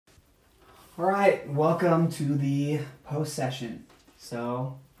All right, welcome to the post session.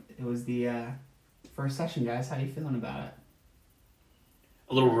 So it was the first session, guys. How you feeling about it?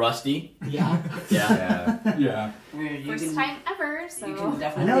 A little rusty. Yeah. Yeah. First time ever, so You can I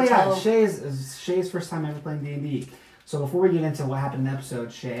definitely know. tell. Yeah, Shay's first time ever playing D&D. So before we get into what happened in the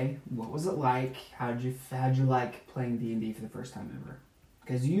episode, Shay, what was it like? How'd you like playing D&D for the first time ever?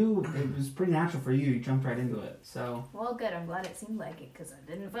 Because it was pretty natural for you. You jumped right into it. So well, good. I'm glad it seemed like it because I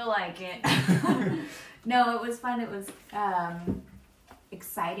didn't feel like it. No, it was fun. It was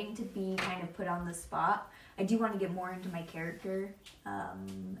exciting to be kind of put on the spot. I do want to get more into my character.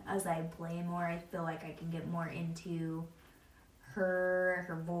 As I play more, I feel like I can get more into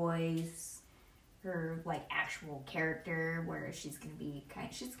her voice, her like actual character, where she's gonna be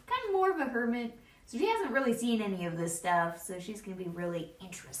she's kind of more of a hermit. So she hasn't really seen any of this stuff, so she's gonna be really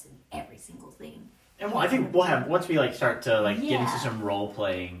interested in every single thing. And I think we'll have, once we start to get Yeah. into some role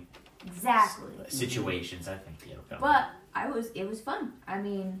playing Exactly. situations, I think it'll come. But it was fun. I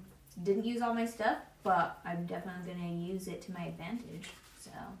mean, didn't use all my stuff, but I'm definitely gonna use it to my advantage.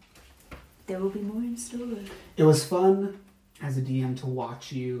 So there will be more in store. it was fun as a DM to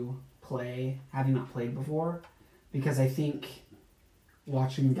watch you play, having not played before, because I think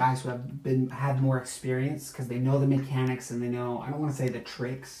watching guys who have had more experience, because they know the mechanics and they know, I don't want to say the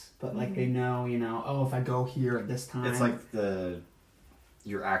tricks, but they know, oh, if I go here at this time, It's like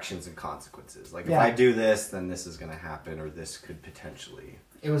your actions and consequences. Like, Yeah. if I do this, then this is going to happen, or this could potentially.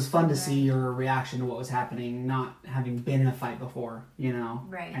 it was fun to see your reaction to what was happening, not having been in a fight before,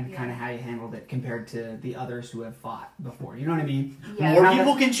 Right, and yeah. kind of how you handled it compared to the others who have fought before. You know what I mean? Yeah. More How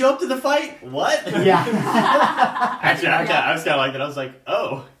people can show up to the fight? What? Yeah. Actually, I was kind of like that. I was like,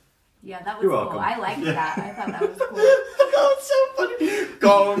 oh. Yeah, that was You're cool. welcome. I liked that. I thought that was cool. Oh, it's so funny.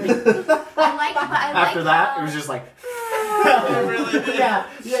 Gone. After that, it was just like, It really did. yeah.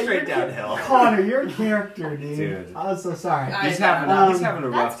 straight downhill. Connor, your character, dude. Dude. I was so sorry. I- He's know. having a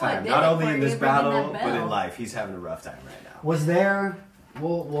That's rough what time. did Not it only for in you, this ringing battle, that but bell. in life. He's having a rough time right now. Was there?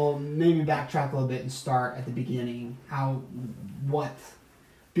 We'll maybe backtrack a little bit and start at the beginning. What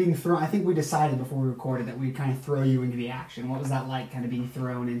being thrown? I think we decided before we recorded that we'd kind of throw you into the action. What was that like, kind of being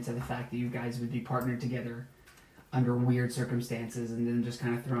thrown into the fact that you guys would be partnered together under weird circumstances and then just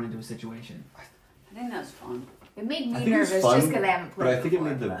kind of thrown into a situation? I think that's fun. It made I me think it was nervous fun, just because I haven't played But I think it before,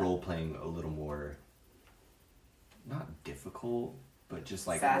 made the but- role playing a little more, not difficult, but just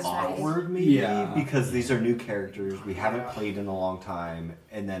like Satisfying. awkward maybe. Yeah. Because these are new characters we haven't played in a long time,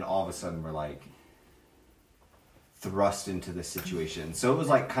 and then all of a sudden we're like thrust into this situation. So it was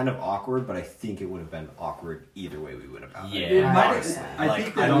like kind of awkward, but I think it would have been awkward either way we would have done Yeah. it. It might- Honestly. I Like,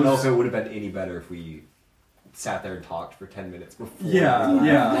 think I that don't know was- if it would have been any better if we sat there and talked for 10 minutes before. Yeah.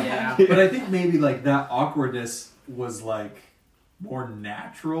 Yeah. But I think maybe like that awkwardness was like more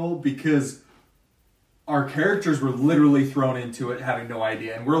natural because our characters were literally thrown into it having no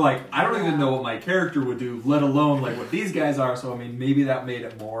idea. And we're like, I don't even know what my character would do, let alone like what these guys are. So I mean maybe that made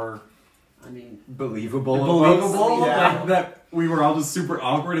it more I mean, Believable. believable Yeah. like, that we were all just super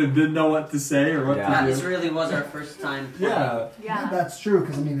awkward and didn't know what to say or what Yeah. to this do. really was our first time playing. Yeah. Yeah. That's true,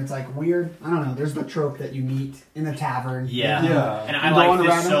 because I mean it's like weird. I don't know. There's the trope that you meet in the tavern. Yeah. Yeah. And I You like go on a this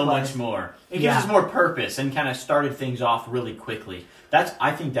random so place. much more. It gives Yeah. us more purpose and kind of started things off really quickly.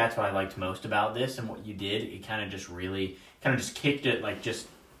 I think that's what I liked most about this and what you did. It kind of just kicked it,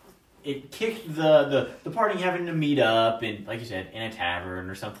 it kicked the party having to meet up and, like you said, in a tavern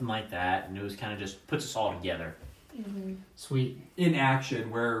or something like that. And it was kind of just puts us all together. Sweet. In action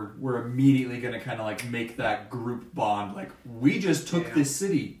where we're immediately going to kind of like make that group bond. Like, we just took this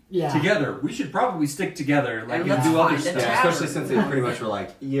city together. We should probably stick together like, And and let's do other find a stuff. Yeah, tavern. especially since they pretty much were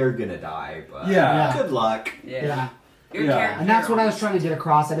like, you're gonna die, but Yeah. good luck. Yeah. Your Yeah. character And that's what I was trying to get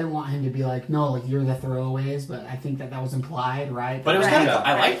across. I didn't want him to be like, no, like you're the throwaways, but I think that was implied, right? But it was Right. kind of,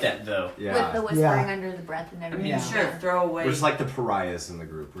 I Right. like that though. With Yeah. the whispering under the breath and I everything. mean, sure, throw away. We're just like the pariahs in the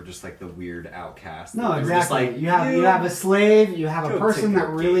group. We're just like the weird outcasts. No, We're just exactly. like, you have a slave. You have a Go person take that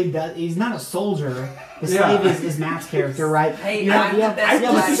your really does. He's not a soldier. The Yeah. slave is Matt's character, right? Hey, you I'm the best you have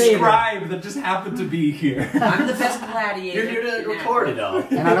a gladiator. saber. Scribe that just happened to be here. I'm the best gladiator. You're here to record it all.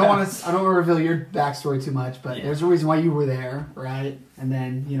 And I don't want to reveal your backstory too much, but Yeah. there's a reason why you were there, right? And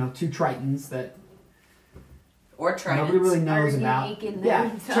then 2 Tritons that Or tridents. nobody really knows Are about. unique in Yeah,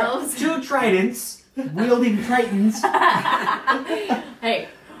 themselves. 2 Tridents wielding Tritons. Hey,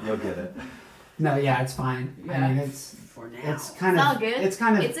 You'll get it. No, yeah, it's fine. I Yeah. mean, it's For now. kind It's of all good. it's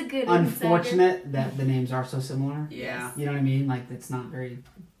kind of it's a good unfortunate that the names are so similar. Yeah. You know what I mean? Like it's not very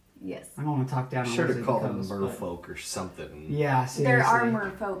Yes. I don't want to talk down on Should have lizard called them coast, but- merfolk or something. Yeah, seriously. There are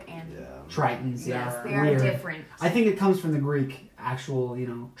merfolk and Yeah. Tritons, yeah. yes, they are Weird. different. I think it comes from the Greek actual,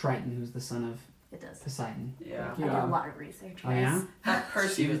 Triton, who's the son of It does. Poseidon. Yeah. I did a lot of research, Oh, guys. yeah?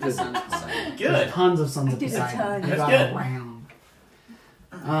 Percy was the son of Poseidon. Good. There's tons of sons I of did a Poseidon. ton. You That's got good. around.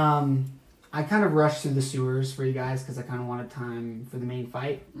 I kind of rushed through the sewers for you guys because I kind of wanted time for the main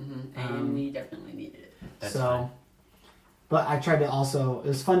fight. And we definitely needed it. That's so, fine. but I tried to also. It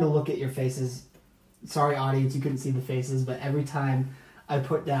was fun to look at your faces. Sorry, audience, you couldn't see the faces, but every time I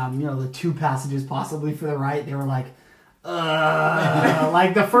put down, the 2 passages possibly for the right, they were like,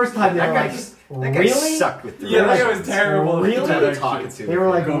 like the first time they were like, That guy really? sucked with the Yeah, that guy directions. was terrible. Really? That's what I'm talking to. They were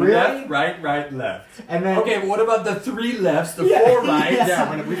like, Go really? left, right, left. And then Okay, but what about the 3 lefts, the Yeah. 4 rights? Yeah. Yeah,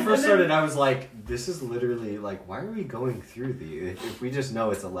 when we first started, I was like, this is literally like, why are we going through these? If we just know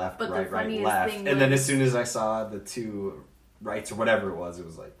it's a left, But the right, funniest left. thing And then was- as soon as I saw the 2 rights or whatever it was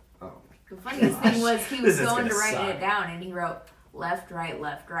like, oh. The funniest thing was he was This is going to gonna write suck. it down and he wrote left, right. And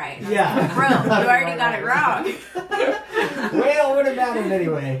I was Yeah. like, bro, you already got it wrong. well, it would have mattered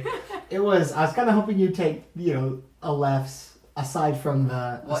anyway. I was kind of hoping you'd take, a lefts aside from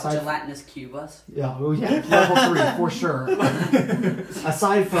the. What, aside gelatinous cubas? Yeah, level 3 for sure.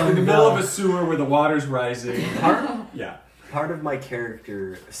 Aside from In the middle of a sewer where the water's rising. Yeah. Part of my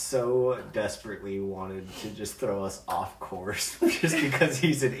character so desperately wanted to just throw us off course just because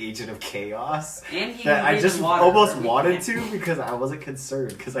he's an agent of chaos And he that I breathes just water, almost but we wanted can't. to because I wasn't concerned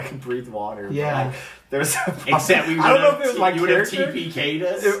because I can breathe water. but, Yeah. like, there's Except we would I don't know have if it was my you would have character. TPK'd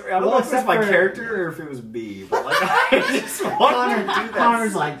us. I don't Well, know if it was except my for- character or if it was me, but like I just wanted to do that.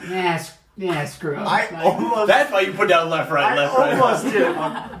 Connor's like, screw it. I almost, That's why you put down left, right, I left, right. almost did at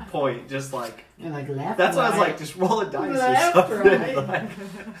one point, just like. And like left. That's why I was right. like, just roll a dice Left, or something. right.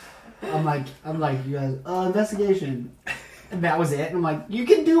 I'm like, you guys, investigation. And that was it. And I'm like, you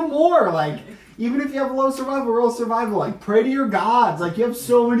can do more. Like, even if you have low survival, roll survival. Like, pray to your gods. Like, you have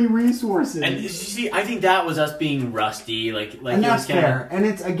so many resources. And you see, I think that was us being rusty. Like And it was that's kinda, fair. And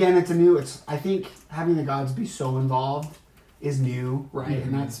I think having the gods be so involved is new, right?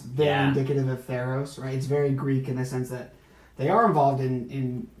 And that's very Yeah. indicative of Theros, right? It's very Greek in the sense that they are involved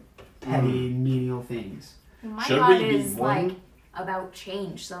in petty, menial things. My Should god we be is one? like about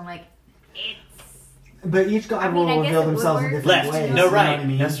change, so I'm like, it's But each god I mean, will I guess reveal it would themselves in work. different left. ways. No you know right. what I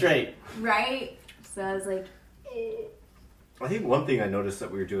mean? That's right. right. So I was like, I think one thing I noticed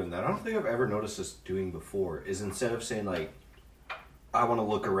that we were doing that I don't think I've ever noticed us doing before is instead of saying like, I want to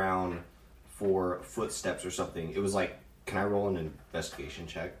look around for footsteps or something, it was like, can I roll an investigation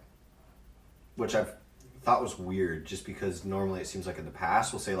check? Which I've thought was weird just because normally it seems like in the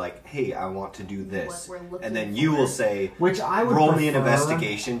past we'll say like, hey, I want to do this. What we're looking And then for. you will say, Which I would roll me an prefer.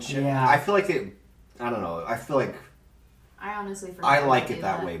 investigation check. Yeah. I feel like I don't know. I feel like I honestly forgot I to like do it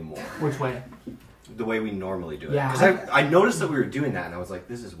that way more. Which way? The way we normally do it. Yeah. Because I noticed that we were doing that and I was like,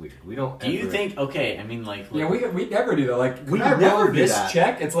 this is weird. We don't Do you ever- think? Okay, I mean, like, Yeah, we never do that. Like, We when I never roll do this that.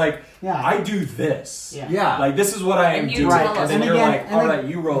 check, it's like, Yeah. I do this. Yeah. Yeah. Like, this is what I am And you doing. tell And us. then And you're again- like, and all then- right,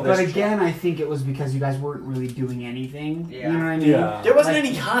 you roll this But check. again, I think it was because you guys weren't really doing anything. Yeah. You know what I mean? Yeah. there wasn't Like-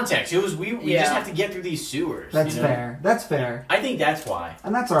 any context. It was we just Yeah. have to get through these sewers. That's you know? fair. That's fair. I think that's why.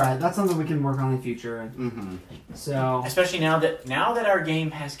 And that's alright. That's something we can work on in the future. Mm-hmm. So, Especially now that our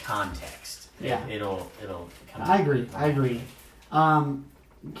game has context. Yeah. It'll come. I agree.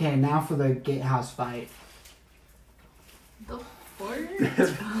 Okay, now for the gatehouse fight. the word. Can we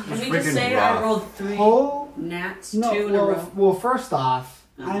just freaking say rough. I rolled 3 Oh, gnats, no. 2 in a row? Well, first off,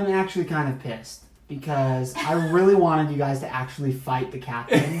 Oh. I'm actually kind of pissed because I really wanted you guys to actually fight the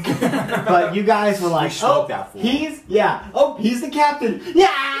captain. But you guys were like, smoked that fool. he's the captain. Yeah!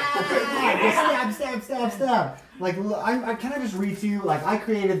 Stab. Like, look, can I just read to you? Like, I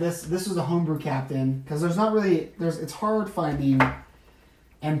created this. This was a homebrew captain because there's not really it's hard finding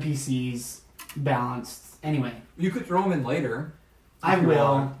NPCs balanced. Anyway, You could throw them in later. I If you will,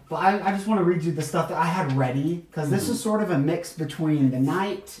 want. but I just want to read you the stuff that I had ready because this is sort of a mix between the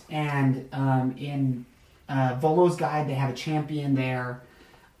knight and in Volo's guide they have a champion there,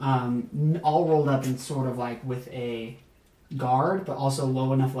 all rolled up in sort of like with a guard, but also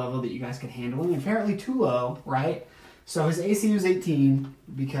low enough level that you guys could handle him. Apparently too low, right? So his AC was 18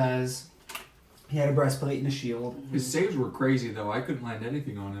 because he had a breastplate and a shield. His saves were crazy, though. I couldn't land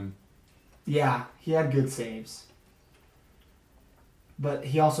anything on him. Yeah, he had good saves. But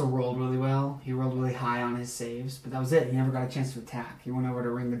he also rolled really well. He rolled really high on his saves, but that was it. He never got a chance to attack. He went over to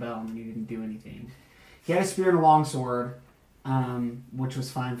ring the bell and he didn't do anything. He had a spear and a longsword, which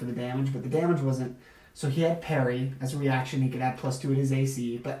was fine for the damage, but the damage wasn't. So he had parry as a reaction. He could add +2 at his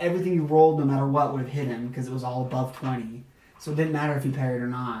AC, but everything he rolled, no matter what, would have hit him because it was all above 20. So it didn't matter if he parried or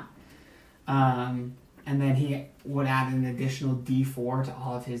not. And then he would add an additional D4 to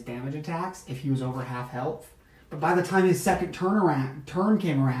all of his damage attacks if he was over half health. But by the time his second turn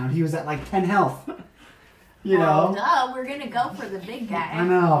came around, he was at like 10 health. You know? Duh, we're gonna go for the big guy. I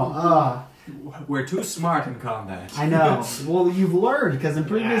know. We're too smart in combat. I know. Well, you've learned because in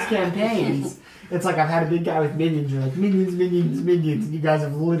previous campaigns, it's like I've had a big guy with minions. You're like minions, minions, minions. And you guys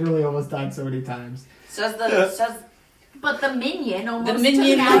have literally almost died so many times. But the minion almost The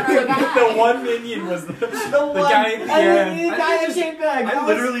minion took out our guy. The one minion was the guy at the end. The guy that came back. I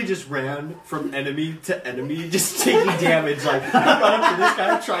literally just ran from enemy to enemy, just taking damage. Like, I run up to this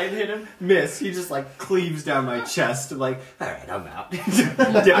guy, try and hit him, miss. He just like cleaves down my chest. I'm like, all right, I'm out. Dip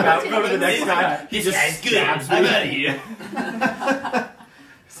out, go to the next guy. He just stabs me. I'm out of here.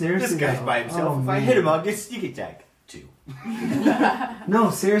 Seriously, This guy's though. by himself. Oh, If I man. hit him, I'll get sneak attack. 2. No,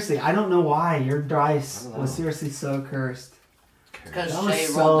 seriously, I don't know why your dice I don't know. was seriously so cursed. Because That was Shay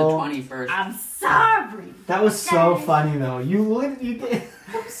so- rolled the 20 first. I'm sorry. That was so funny though. You did.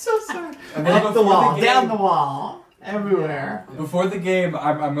 I'm so sorry. And then Up the before wall, game- down the wall, everywhere. Before the game,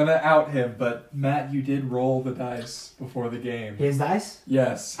 I'm gonna out him, but Matt, you did roll the dice before the game. His dice.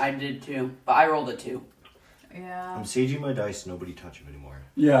 Yes. I did too, but I rolled a 2. Yeah. I'm saging my dice. Nobody touch him anymore.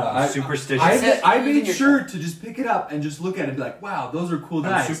 Yeah, I'm superstitious. I made Even sure yourself. to just pick it up and just look at it and be like, wow, those are cool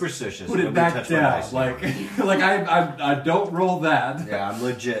I'm dice. superstitious. Put it Nobody back touch my down. dice Like, anymore. like I don't roll that. Yeah, I'm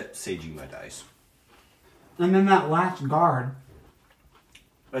legit saging my dice. And then that last guard.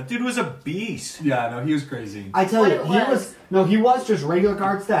 That dude was a beast. Yeah, no, he was crazy. I tell What you, it he was just regular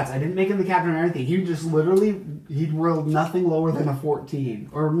guard stats. I didn't make him the captain or anything. He just literally he rolled nothing lower than a 14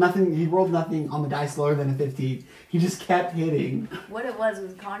 or nothing. He rolled nothing on the dice lower than a 15. He just kept hitting. What it was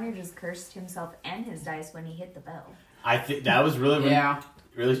Connor just cursed himself and his dice when he hit the bell. I think that was really when Yeah. it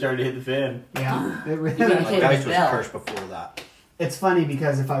really started to hit the fan. Yeah, it really. gotta My hit dice the was bell. cursed before that. It's funny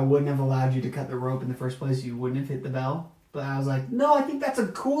because if I wouldn't have allowed you to cut the rope in the first place, you wouldn't have hit the bell. But I was like, no, I think that's a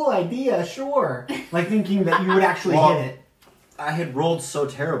cool idea, sure. Like thinking that you would actually Well, hit it. I had rolled so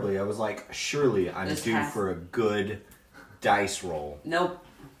terribly. I was like, surely I'm This due has- for a good dice roll. Nope.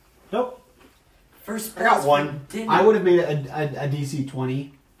 Nope. First I got place one. for dinner. I would have made a DC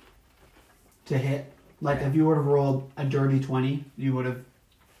 20 to hit. Like if you would have rolled a dirty 20, you would have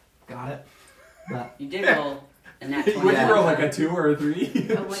got it. But You did roll a nat 20. Would you roll that like a 2 or a 3?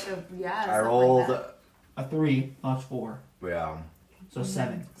 Oh, like a, yeah, I something rolled. Like that. a 3 plus 4, Yeah. so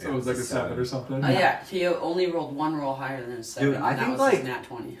 7. So it was like a 7 or something. Oh yeah, he only rolled one roll higher than a 7, Dude, I and that think, was his like- nat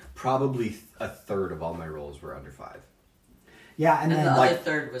 20. Probably a third of all my rolls were under 5. Yeah, and And then the like- other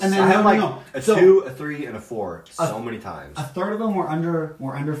third was and I then- seven. had no, like no. a So- 2, a 3, and a 4 so many times. a third of them were under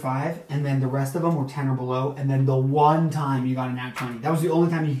 5, and then the rest of them were 10 or below. And then the one time you got a nat 20, that was the only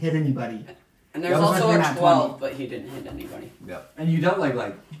time you hit anybody. And there's That was also like a nat 12, 20. but he didn't hit anybody. Yep. And you dealt like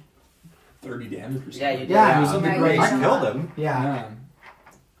 30 damage or something. Yeah, you did. Yeah, it was yeah, great. I killed him. Yeah. Yeah.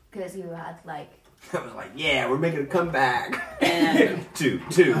 Because you had like I was like, yeah, we're making a comeback. And 2,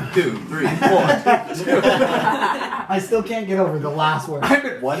 2, 2, 3, 4. I still can't get over the last word. I'm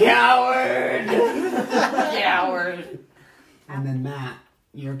at 1. Coward! coward. And then Matt,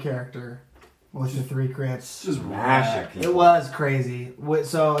 your character, with the 3 crits. Just Smash it. It was crazy.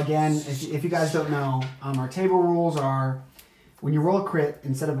 So again, if you guys don't know, our table rules are when you roll a crit,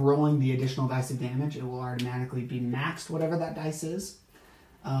 instead of rolling the additional dice of damage, it will automatically be maxed whatever that dice is.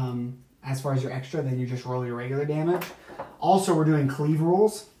 As far as your extra, then you just roll your regular damage. Also, we're doing cleave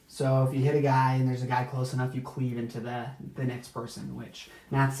rules. So if you hit a guy and there's a guy close enough, you cleave into the next person, which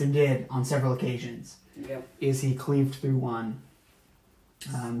Mattson did on several occasions. Yep. Is he cleaved through one,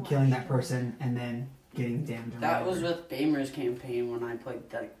 killing that person, and then getting damned. or That was whatever. with Bamer's campaign when I played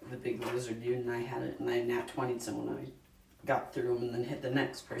the big lizard dude, and I had it, and I nat 20'd someone. I got through him and then hit the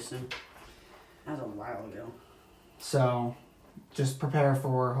next person. That was a while ago. So, just prepare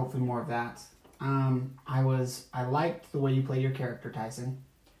for hopefully more of that. I liked the way you play your character, Tyson.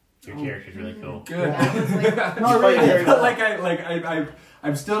 Your character's really cool. Good. Yeah. No, No, really, really, but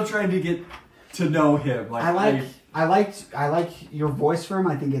I'm still trying to get to know him. Like I like your voice for him.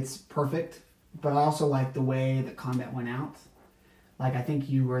 I think it's perfect, but I also like the way that combat went out. Like I think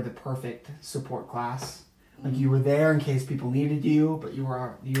you were the perfect support class. Like you were there in case people needed you, but you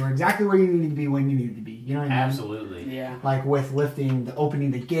were exactly where you needed to be when you needed to be. You know what I mean? Absolutely. Yeah. Like with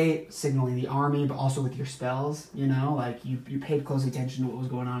opening the gate, signaling the army, but also with your spells, you know, like you paid close attention to what was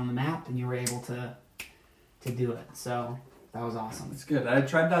going on the map and you were able to do it. So that was awesome. It's good. I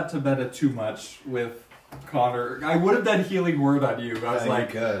tried not to meta too much with Connor. I would have done healing word on you. I was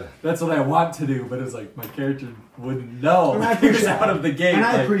like, good. that's what I want to do, but it's like my character wouldn't know. And I He was appreciate out of the gate. And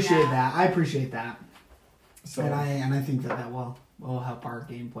I like, appreciate that. I appreciate that. so. And I think that will will help our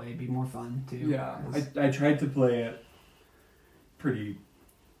gameplay be more fun too. Yeah, 'Cause- I tried to play it pretty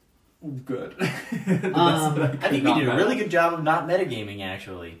good. I think we did a really good job of not metagaming,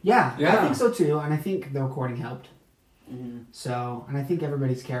 actually. yeah, I Yeah. think so too, and I think the recording helped. Mhm. So, and I think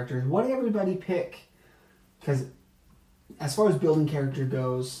everybody's characters. What did everybody pick? Because as far as building character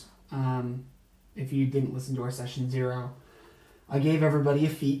goes, if you didn't listen to our session 0, I gave everybody a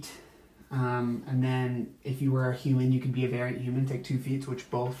feat. And then if you were a human, you could be a variant human, take 2 feats, which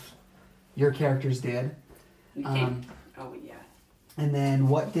both your characters did. We can't. Oh yeah. And then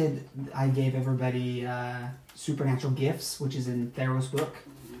what did I gave everybody supernatural gifts, which is in Theros' book.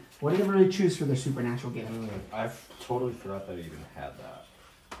 What did everybody choose for their supernatural gift? I've totally forgot that I even had that.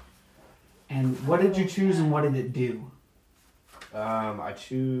 And what did you choose and what did it do? I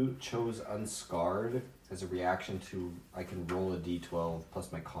chose Unscarred as a reaction to I can roll a d12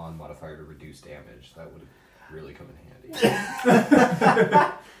 plus my con modifier to reduce damage. That would really come in handy.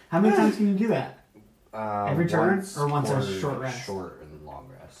 How many times can you do that? Every turn? Once Or once a or short rest? Short and long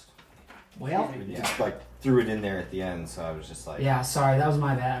rest. Well, Yeah, like threw it in there at the end, so I was just like, yeah, sorry, that was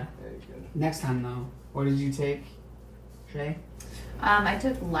my bad. very good. Next time though, what did you take, Shay? I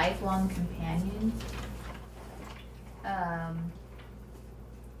took Lifelong Companion.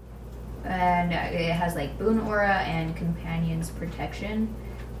 And it has like Boon Aura and Companion's Protection.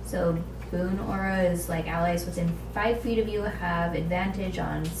 So Boon Aura is like allies within 5 feet of you have advantage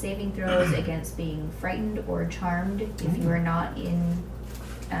on saving throws against being frightened or charmed if you are not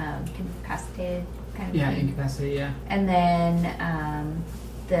incapacitated kind of Yeah, thing. incapacity, yeah. And then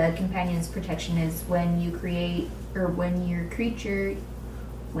the Companion's Protection is when you create, or when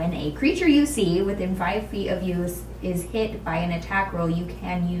a creature you see within 5 feet of you is hit by an attack roll, you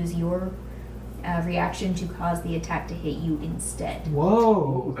can use your reaction to cause the attack to hit you instead.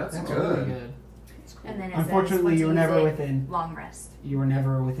 Whoa, Ooh, that's really good. good. And then it Unfortunately, says, you were once never use it, within. long rest. You were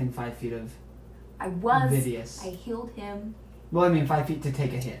never within 5 feet of I was. Vidius. I healed him. Well, I mean 5 feet to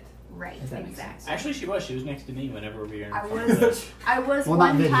take a hit. Right, If that makes exactly. Actually, she was. She was next to me whenever we were in I front was- of the- I was Well,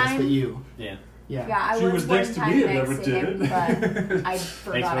 not one Vidius, time. but you. Yeah. Yeah. Yeah, I She was was one next to time me and next never to him, did it. but I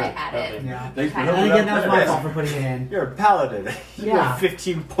forgot I had it. Yeah. Thanks for And And helping again, out that was my there. fault for putting it in. You're a paladin. You Yeah. have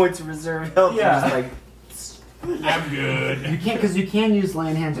 15 points of reserve health. Yeah. You're just like, I'm good. You can't, because you can use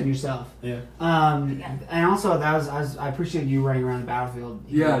land hands on yourself. Yeah. Yeah. And also I appreciate you running around the battlefield.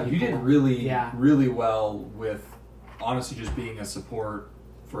 Yeah, healing you did people. really, Yeah. really well with honestly just being a support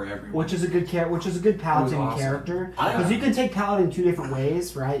for everyone. Which is a good paladin awesome. character. I- Because you can take paladin 2 different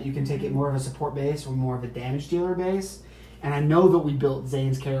ways, right? You can take it more of a support base or more of a damage dealer base. And I know that we built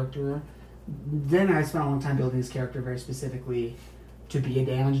Zane's character. Then I spent a long time building his character very specifically to be a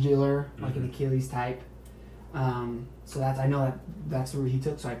damage dealer, like an Achilles type. So I know that's the route he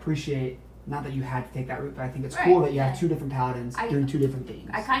took. So I appreciate, not that you had to take that route, but I think it's cool Right, that you have yeah. 2 different paladins doing 2 different things.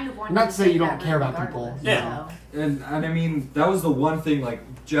 I kind of wanted Not to to say take you don't that care route about people. regardless, Yeah. so. And I mean, that was the one thing, like,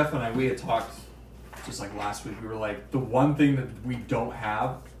 Jeff and I, we had talked just like last week. We were like, the one thing that we don't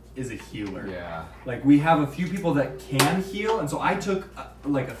have is a healer. yeah. Like, we have a few people that can heal, and so I took,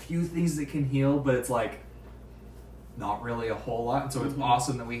 like, a few things that can heal, but it's, like, not really a whole lot. And so it's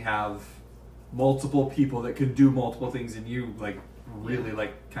awesome that we have multiple people that can do multiple things, and you, like, really,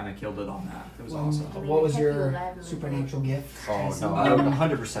 like, kind of killed it on that. It was awesome. What was Kept you your alive a little supernatural gift? Oh, Tyson? no.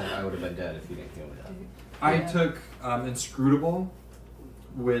 100% I would have been dead if you didn't heal me that. I Yeah. took Inscrutable,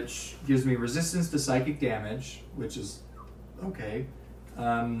 which gives me resistance to psychic damage, which is okay.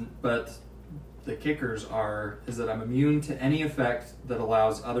 But the kickers is that I'm immune to any effect that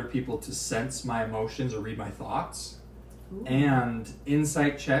allows other people to sense my emotions or read my thoughts. And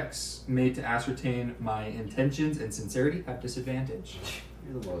insight checks made to ascertain my intentions and sincerity have disadvantage.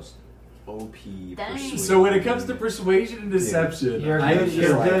 You're the most OP Dang. persuasion. So when it comes to persuasion and deception, You're I good. feel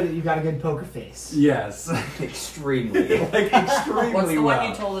You're like- good. You got a good poker face. Yes. Extremely. Like extremely What's the well. one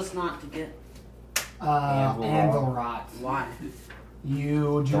you told us not to get? Anvil rot. Why?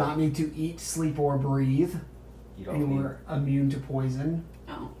 You do Don't. not need to eat, sleep, or breathe. You don't You need. are immune to poison.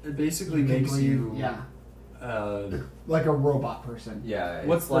 Oh. It basically You can makes breathe, you yeah, uh, like a robot person. Yeah.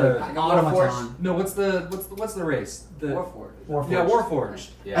 what's it's the like, Like Warforged? No, what's the race? The Warforged. Warforged. yeah, Warforged.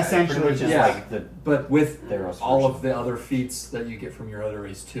 yeah, essentially pretty much just yeah. like the But with Theros all version. of the other feats that you get from your other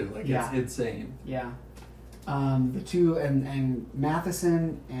race too, like Yeah. it's insane. Yeah. The two and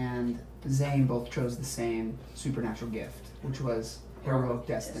Matheson and Zane both chose the same supernatural gift, which was heroic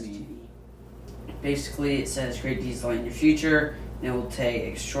destiny. Basically, it says great deeds lie in your future, and it will take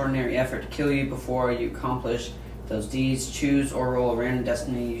extraordinary effort to kill you before you accomplish those deeds. Choose or roll a random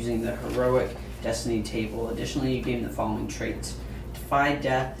destiny using the heroic destiny table. Additionally, you gain the following traits: defy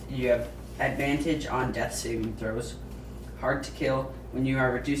death. You have advantage on death saving throws. hard to kill. When you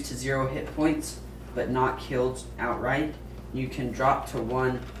are reduced to 0 hit points, but not killed outright, you can drop to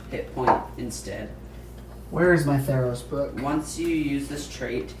 1 hit point instead. Where is my Theros book? Once you use this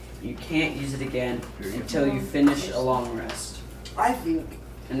trait, you can't use it again until you finish a long rest. I think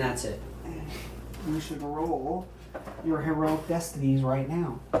And that's it. we should roll your heroic destinies right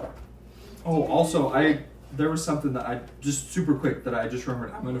now. Oh, also, there was something that I just super quick that I just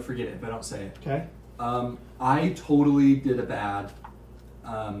remembered. I'm gonna forget it if I don't say it. Okay. I totally did a bad.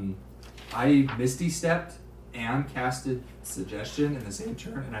 I Misty stepped and casted Suggestion in the same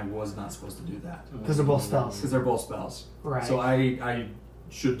turn, and I was not supposed to do that Because they're both spells. because they're both spells. Right. So I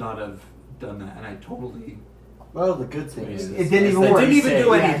should not have done that, and I totally. Well, the good thing is It didn't even It work. didn't even do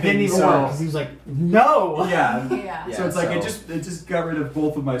Yeah, it anything, didn't even so- work because he was like, no. Yeah. Yeah. So it's like so- it just got rid of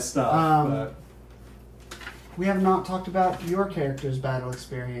both of my stuff. But We have not talked about your character's battle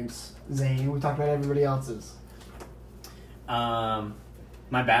experience, Zane. We talked about everybody else's.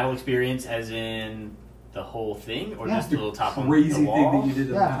 My battle experience, as in the whole thing, or Yeah. just the little top on crazy the thing wall? that you did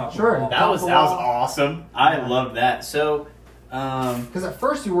on Yeah, the top sure. of the wall. That was Top that was of the wall. awesome. I Yeah. loved that. So, Because at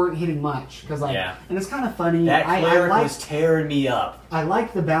first you weren't hitting much. Because Yeah. and it's kind of funny. that I cleric like was tearing me up. I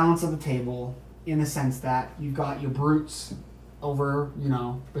like the balance of the table in the sense that you've got your brutes over,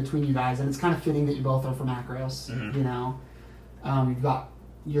 between you guys, and it's kind of fitting that you both are from Akros. Mhm. You've got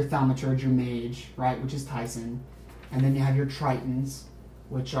your thaumaturge, your mage, right, which is Tyson, and then you have your tritons,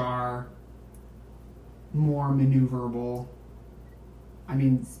 which are more maneuverable. I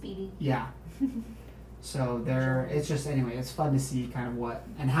mean, Speedy. yeah. So it's just, anyway, it's fun to see kind of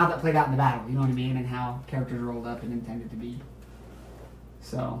and how that played out in the battle, you know what I mean, and how characters rolled up and intended to be.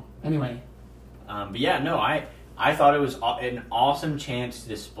 So, anyway. But yeah, no, I thought it was an awesome chance to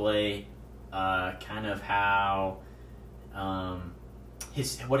display kind of how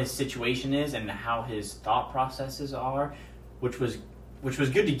what his situation is and how his thought processes are, which was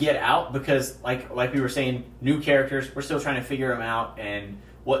good to get out because like we were saying, new characters, we're still trying to figure them out and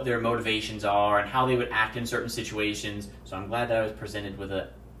what their motivations are and how they would act in certain situations. So I'm glad that I was presented with a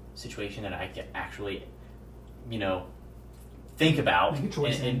situation that I could actually, think about Make a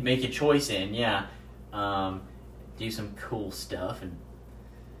choice and in. make a choice in. Yeah, do some cool stuff and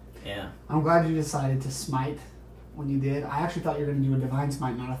yeah. I'm glad you decided to smite when you did. I actually thought you were going to do a divine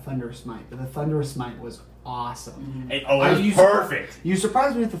smite, not a thunderous smite, but the thunderous smite was awesome. It I was used- perfect. You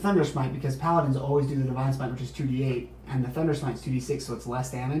surprised me with the thunder smite because paladins always do the divine smite, which is 2d8, and the thunder smite's 2d6, so it's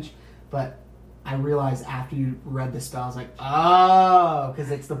less damage. But I realized after you read the spell, I was like, oh,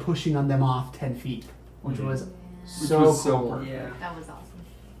 because it's the pushing on them off 10 feet, which was so was so cool. perfect. Yeah. That was awesome.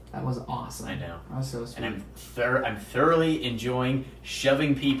 That was awesome. I know. That was so sweet. And I'm thoroughly enjoying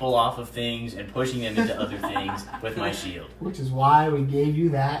shoving people off of things and pushing them into other things with my shield. Which is why we gave you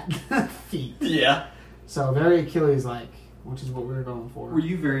that feat. Yeah. So very Achilles-like, which is what we were going for. Were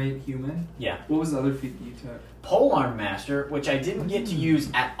you variant human? Yeah. What was the other feat that you took? Polearm Master, which I didn't get to use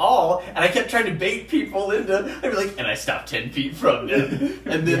at all, and I kept trying to bait people into. I'd be like, and I stopped 10 feet from them,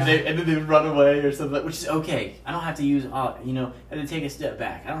 and then they would run away or something, which is okay. I don't have to use all. I had to take a step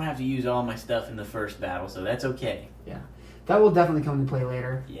back. I don't have to use all my stuff in the first battle, so that's okay. Yeah. That will definitely come into play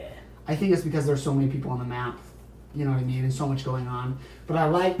later. Yeah. I think it's because there's so many people on the map. You know what I mean? And so much going on. But I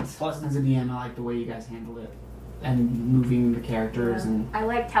liked, Plus- as a DM, I liked the way you guys handled it. And moving the characters and... I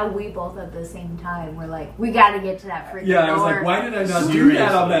liked how we both at the same time were like, we gotta get to that freaking Yeah, I was door. like, why did I not do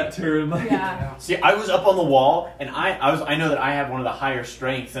that on that turn? Like, Yeah. See, I was up on the wall, and I know that I have one of the higher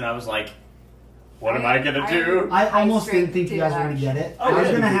strengths, and I was like, what am I gonna do? I High almost didn't strength think you too, guys were going to get it. Oh, I was yeah,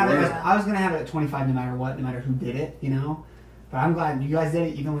 going to you have it. were. I was going to have it at 25 no matter what, no matter who did it, But I'm glad you guys did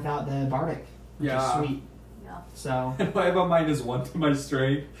it even without the bardic, which Yeah. is sweet. Yeah. So... I have a -1 to my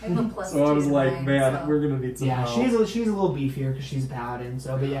strength. I have a plus So I was 2 to like, mine, man, so- we're gonna need some Yeah, help. she's a little beefier because she's a paladin.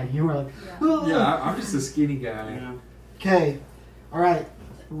 So, but yeah, you were like, Yeah. "Oh." Yeah, I'm just a skinny guy. Okay, all right.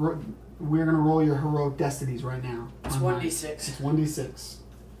 We're gonna roll your heroic destinies right now. It's on mine. 1d6. It's 1d6.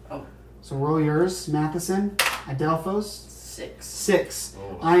 Oh. So roll yours, Matheson. Adelphos. 6. 6.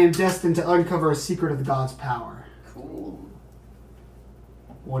 Oh. I am destined to uncover a secret of the god's power. Cool.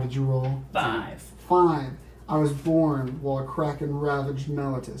 What did you roll? 5. 5. I was born while a kraken ravaged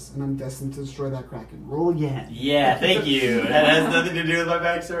Melitus, and I'm destined to destroy that kraken. Roll again. Yeah, thank you. That has nothing to do with my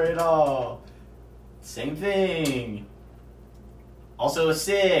backstory at all. Same thing. Also a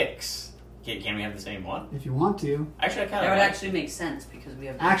 6. Can we have the same one? If you want to. Actually, I kind That would of actually make sense because we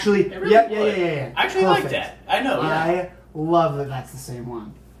have. Actually, It really yep, would. yeah. I actually like Perfect. that. I know. Yeah. I love that that's the same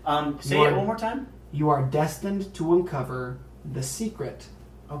one. Say You it are- one more time. You are destined to uncover the secret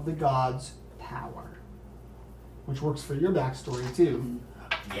of the god's power. Which works for your backstory too.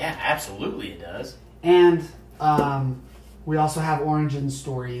 Yeah, absolutely it does. And we also have origin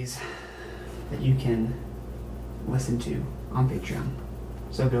stories that you can listen to on Patreon.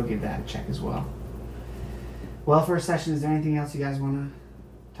 So go give that a check as well. Well, first session, is there anything else you guys want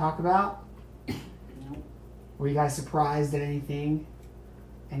to talk about? Were you guys surprised at anything?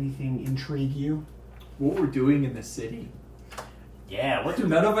 Anything intrigue you? What we're doing in the city. Yeah, what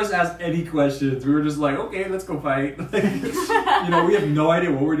None of us asked any questions. We were just like, okay, let's go fight. Like, we have no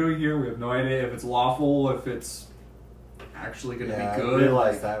idea what we're doing here. We have no idea if it's lawful, if it's actually going to Yeah, be I good.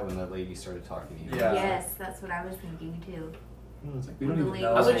 realized that when that lady started talking to you. Yeah. Yes, that's what I was thinking too. It's like, we don't even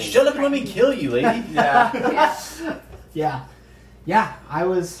know. I was like, shut up and let me kill you, lady. Yeah. Yeah,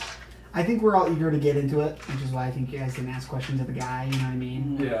 I think we're all eager to get into it, which is why I think you guys didn't ask questions of the guy, you know what I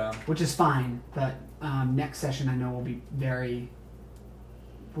mean? Yeah. Which is fine, but next session I know will be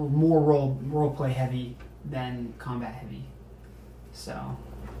more role play heavy than combat heavy. So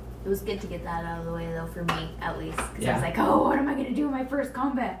It was good to get that out of the way though, for me at least, because I Yeah. was like, oh, what am I gonna do in my first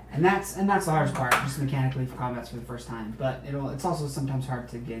combat? and that's the hardest part, just mechanically for combats for the first time. But it's also sometimes hard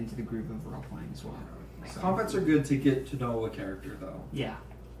to get into the groove of role playing as well. So, Combats are good to get to know a character, though. yeah.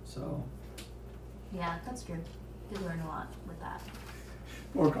 So, Yeah, that's true. Did learn a lot with that.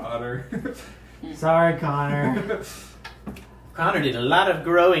 poor Connor. Sorry, Connor. Connor did a lot of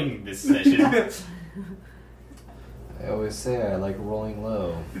growing this session. I always say I like rolling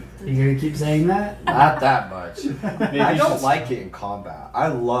low. You gonna keep saying that? Not that much. Maybe I you don't should- like it in combat. I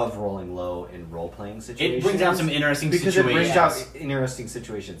love rolling low in role-playing situations. It brings out some interesting because situations. it brings out interesting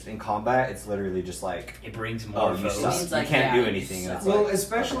situations. In combat, it's literally just like, It brings more oh, you foes. suck. It's You like, can't yeah, do anything. you And it's Well, like,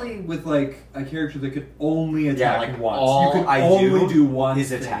 especially with like a character that could only attack yeah, like once. all You can I only do one is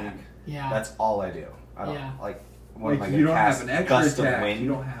thing. attack. Yeah. That's all I do. I don't Yeah. like. What am I Like, gonna you don't cast? have an extra Gust of attack. wind? You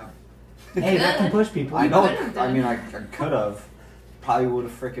don't have. Hey, that can push people. I know. could have I done. mean, I could have. Probably would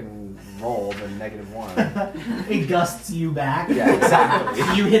have freaking rolled a -1. It gusts you back. Yeah, exactly.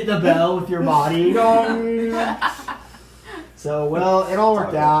 You hit the bell with your body. So, well, it all worked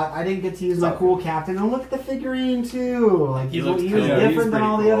It's all out. I didn't get to use It's my all cool captain. And look at the figurine, too. Like, He he's looks he cool. was Yeah, he's different than pretty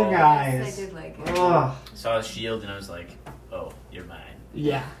all the cool. other Yes, guys. I did like it. Ugh. Saw his shield and I was like, oh, you're mine.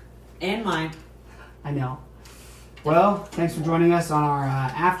 Yeah, And mine. I know. Well, thanks for joining us on our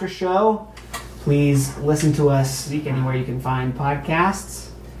after show. Please listen to us anywhere you can find podcasts.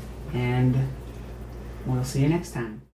 And we'll see you next time.